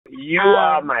You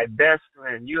are Um, my best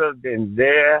friend. You have been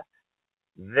there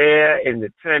in the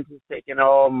trenches, taking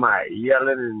all my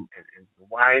yelling and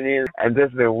whining, and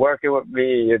just been working with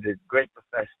me. You're the great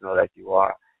professional that you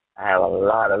are. I have a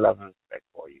lot of love and respect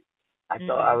for you. I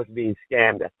thought I mm-mm. was being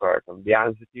scammed at first. I'm be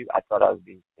honest with you. I thought I was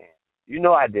being scammed. You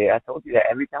know I did. I told you that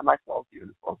every time I spoke to you on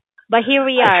the phone. But here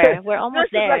we I said, are. We're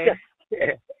almost this is like a there.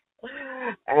 scam.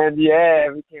 And yeah,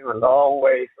 we came a long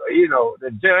way. So,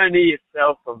 the journey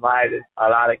itself provided a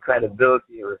lot of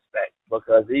credibility and respect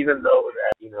because even though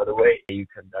that, the way you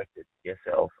conducted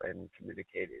yourself and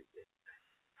communicated and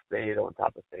stayed on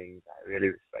top of things, I really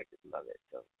respect it and love it.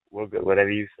 So we're good.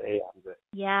 Whatever you say, I'm good.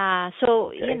 Yeah. So,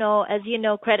 Okay? as you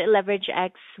know, Credit Leverage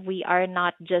X, we are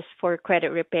not just for credit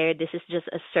repair. This is just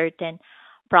a certain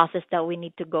process that we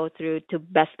need to go through to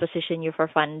best position you for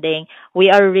funding. We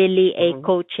are really a Hmm.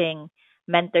 coaching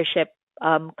mentorship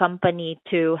company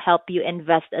to help you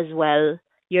invest as well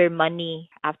your money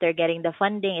after getting the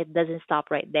funding. It doesn't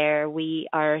stop right there. We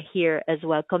are here as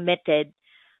well, committed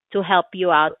to help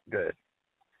you out. Good.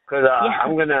 Cause Yeah.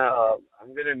 I'm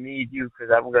gonna need you. Cause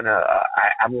I'm gonna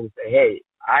say, hey,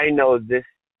 I know this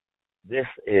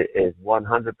is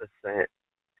 100%,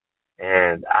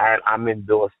 and I'm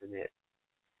endorsing it.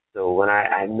 So when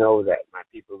I know that my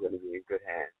people are gonna be in good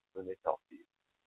hands when they talk to you.